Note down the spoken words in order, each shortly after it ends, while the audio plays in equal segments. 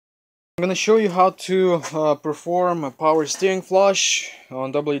I'm going to show you how to perform a power steering flush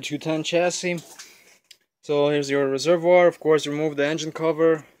on W210 chassis. So here's your reservoir. Of course, remove the engine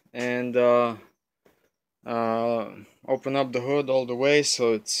cover and open up the hood all the way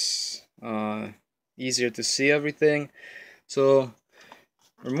so it's easier to see everything. So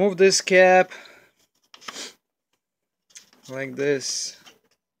remove this cap like this.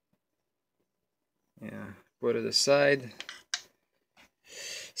 Yeah, put it aside.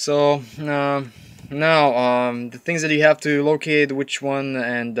 So now the things that you have to locate which one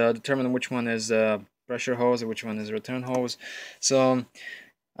and determine which one is pressure hose and which one is return hose. So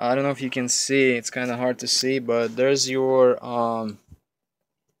I don't know if you can see, it's kind of hard to see, but there's your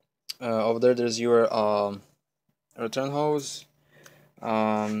over there there's your return hose.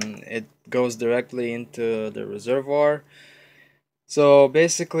 It goes directly into the reservoir. So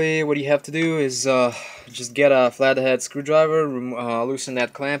basically what you have to do is just get a flathead screwdriver, loosen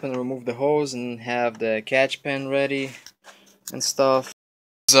that clamp and remove the hose, and have the catch pen ready and stuff.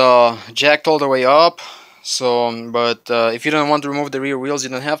 It's jacked all the way up, so but if you don't want to remove the rear wheels, you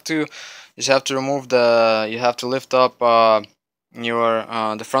don't have to. You just have to remove you have to lift up the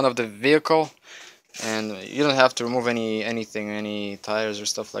front of the vehicle, and you don't have to remove any tires or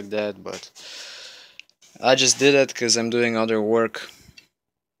stuff like that, but I just did it because I'm doing other work.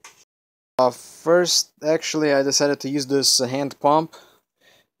 First, actually, I decided to use this hand pump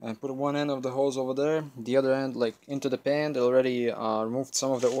and put one end of the hose over there, the other end like into the pan. They already removed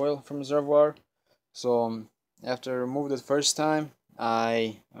some of the oil from the reservoir. So after I removed it first time,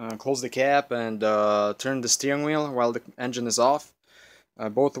 I closed the cap and turned the steering wheel while the engine is off,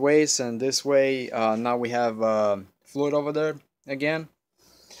 both ways, and this way now we have fluid over there again.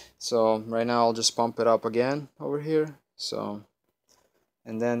 So right now I'll just pump it up again over here. So,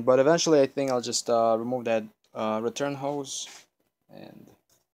 and then, but eventually I think I'll just remove that return hose. And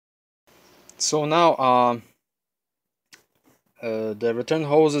so now the return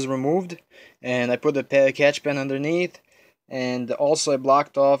hose is removed, and I put the catch pen underneath, and also I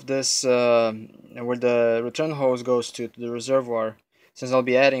blocked off this where the return hose goes to the reservoir, since I'll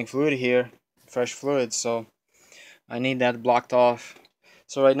be adding fluid here, fresh fluid, so I need that blocked off.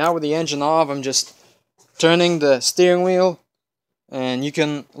 So right now with the engine off, I'm just turning the steering wheel, and you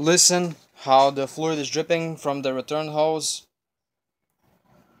can listen how the fluid is dripping from the return hose.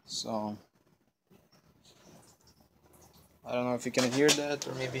 So I don't know if you can hear that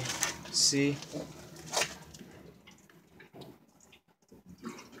or maybe see.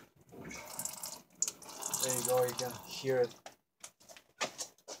 There you go, you can hear it.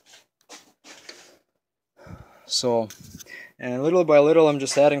 So, and little by little I'm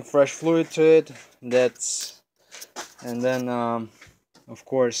just adding fresh fluid to it. And then of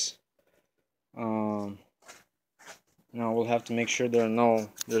course now we'll have to make sure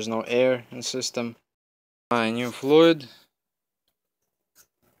there's no air in the system. My new fluid.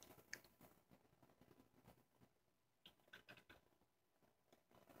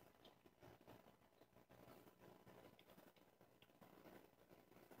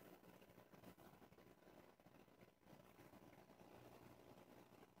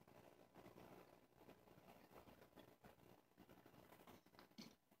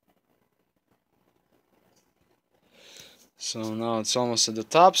 So now it's almost at the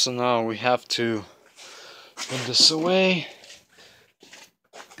top, so now we have to put this away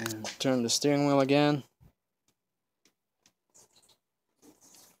and turn the steering wheel again.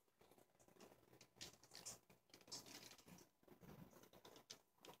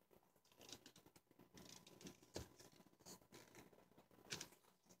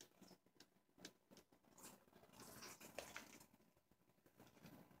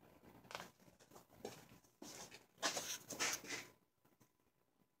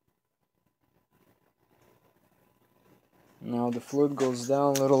 Now the fluid goes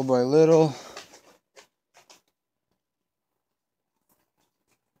down little by little.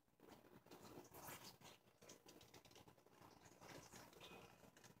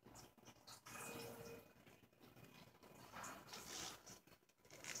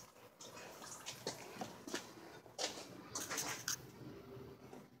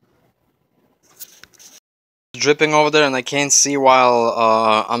 Dripping over there, and I can't see while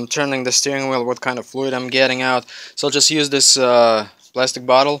I'm turning the steering wheel what kind of fluid I'm getting out. So I'll just use this plastic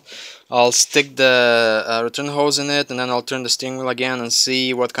bottle. I'll stick the return hose in it, and then I'll turn the steering wheel again and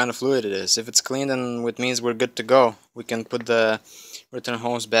see what kind of fluid it is. If it's clean, then it means we're good to go. We can put the return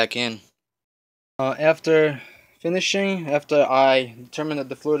hose back in. After finishing, after I determine that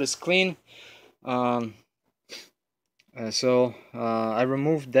the fluid is clean, I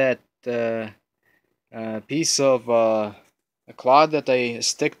removed that piece of cloth that I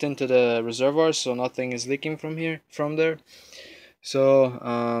sticked into the reservoir, so nothing is leaking from there.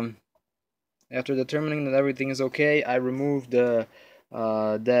 So after determining that everything is okay, I removed the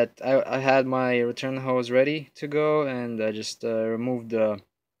I had my return hose ready to go, and I just removed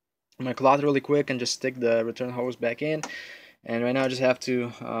my cloth really quick and just stick the return hose back in. And right now I just have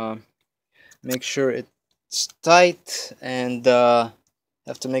to make sure it's tight, and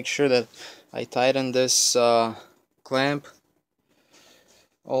have to make sure that I tighten this clamp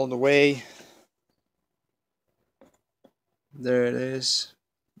all the way. There it is.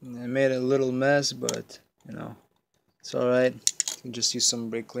 I made a little mess, but you know, it's alright. Just use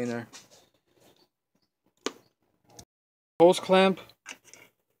some brake cleaner. Hose clamp.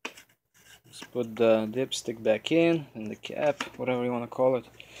 Let's put the dipstick back in, and the cap, whatever you want to call it.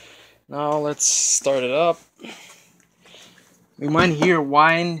 Now let's start it up. We might hear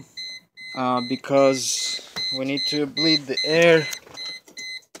whine because we need to bleed the air.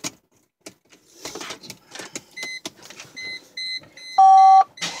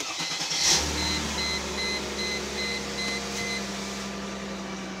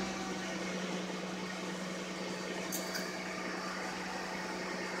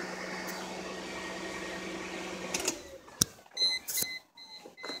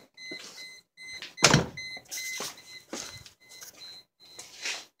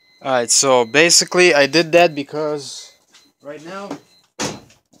 Alright, so basically I did that because right now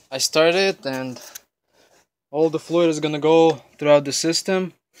I started and all the fluid is gonna go throughout the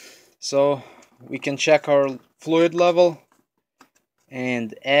system, so we can check our fluid level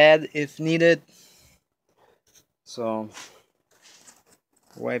and add if needed. So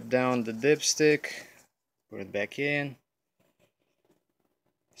wipe down the dipstick, put it back in,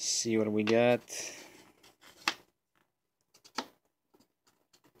 see what we got.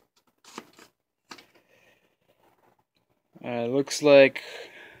 Looks like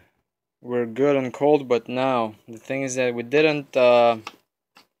we're good on cold, but now the thing is that we didn't turn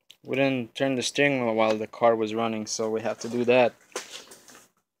the steering wheel while the car was running, so we have to do that.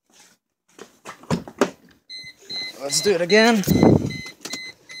 Let's do it again.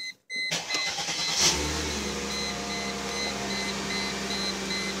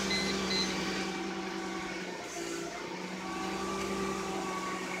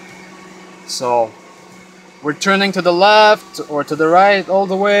 So we're turning to the left or to the right all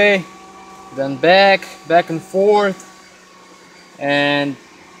the way, then back and forth, and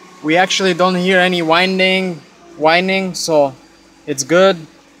we actually don't hear any whining, so it's good.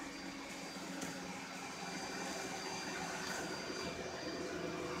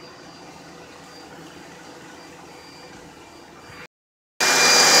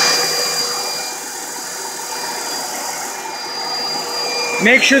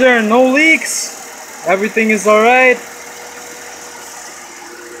 Make sure there are no leaks. Everything is alright.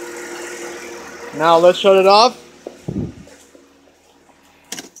 Now let's shut it off.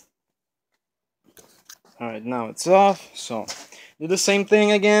 Alright, now it's off. So do the same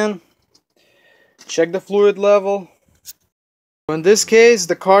thing again. Check the fluid level. In this case,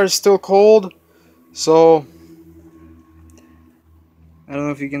 the car is still cold, so I don't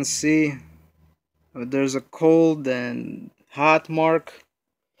know if you can see, but there's a cold and hot mark.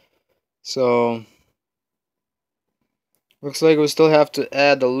 So looks like we still have to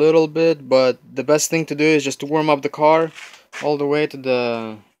add a little bit, but the best thing to do is just to warm up the car all the way to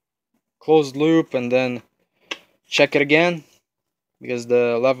the closed loop and then check it again, because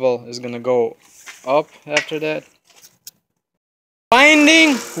the level is gonna go up after that.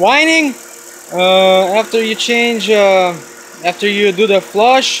 Whining after you change, after you do the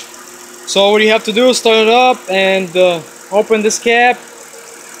flush. So what you have to do is start it up and open this cap,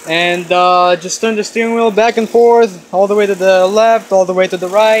 and just turn the steering wheel back and forth, all the way to the left, all the way to the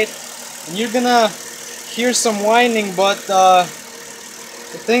right, and you're gonna hear some whining, but the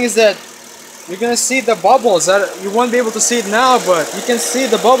thing is that you're gonna see the bubbles. You won't be able to see it now, but you can see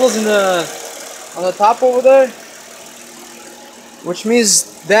the bubbles on the top over there, which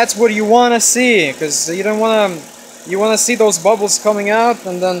means that's what you want to see, because you want to see those bubbles coming out,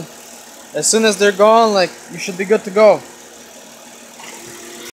 and then as soon as they're gone, like, you should be good to go.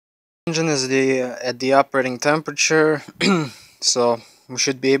 Engine is at the operating temperature, so we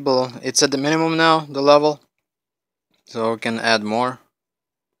should be able, it's at the minimum now, the level, so we can add more.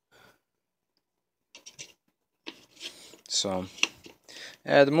 So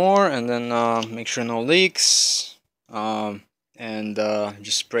add more, and then make sure no leaks, and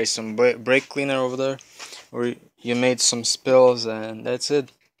just spray some brake cleaner over there where you made some spills, and that's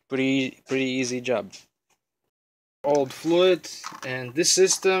it. Pretty easy job. Old fluid, and this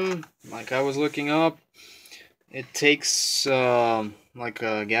system, like I was looking up, it takes like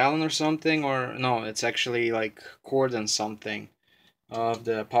a gallon or something, or no, it's actually like quart and something of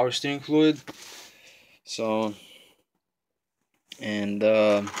the power steering fluid. So, and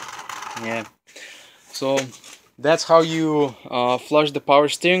yeah, so that's how you flush the power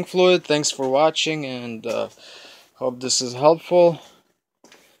steering fluid. Thanks for watching, and hope this is helpful.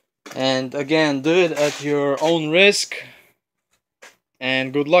 And again, do it at your own risk.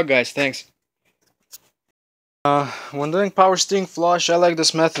 And good luck, guys. Thanks. When doing power steering flush, I like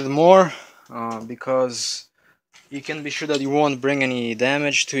this method more because you can be sure that you won't bring any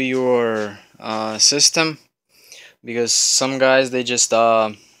damage to your system. Because some guys, they just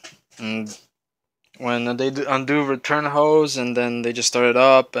when they undo return hose and then they just start it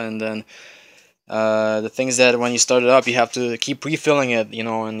up, and then the thing is that when you start it up, you have to keep refilling it, you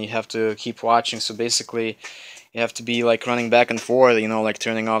know, and you have to keep watching. So basically, you have to be like running back and forth, you know, like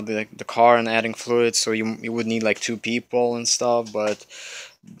turning off the car and adding fluids. So you would need like 2 people and stuff. But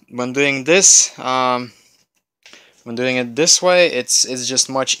when doing this, when doing it this way, it's just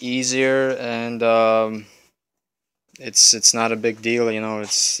much easier, and it's not a big deal, you know.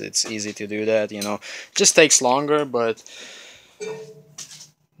 It's easy to do that, you know. It just takes longer, but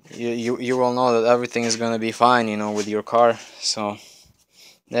you will know that everything is gonna be fine, you know, with your car. So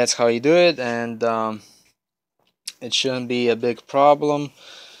that's how you do it, and it shouldn't be a big problem,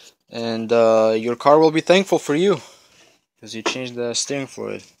 and your car will be thankful for you because you changed the steering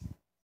fluid.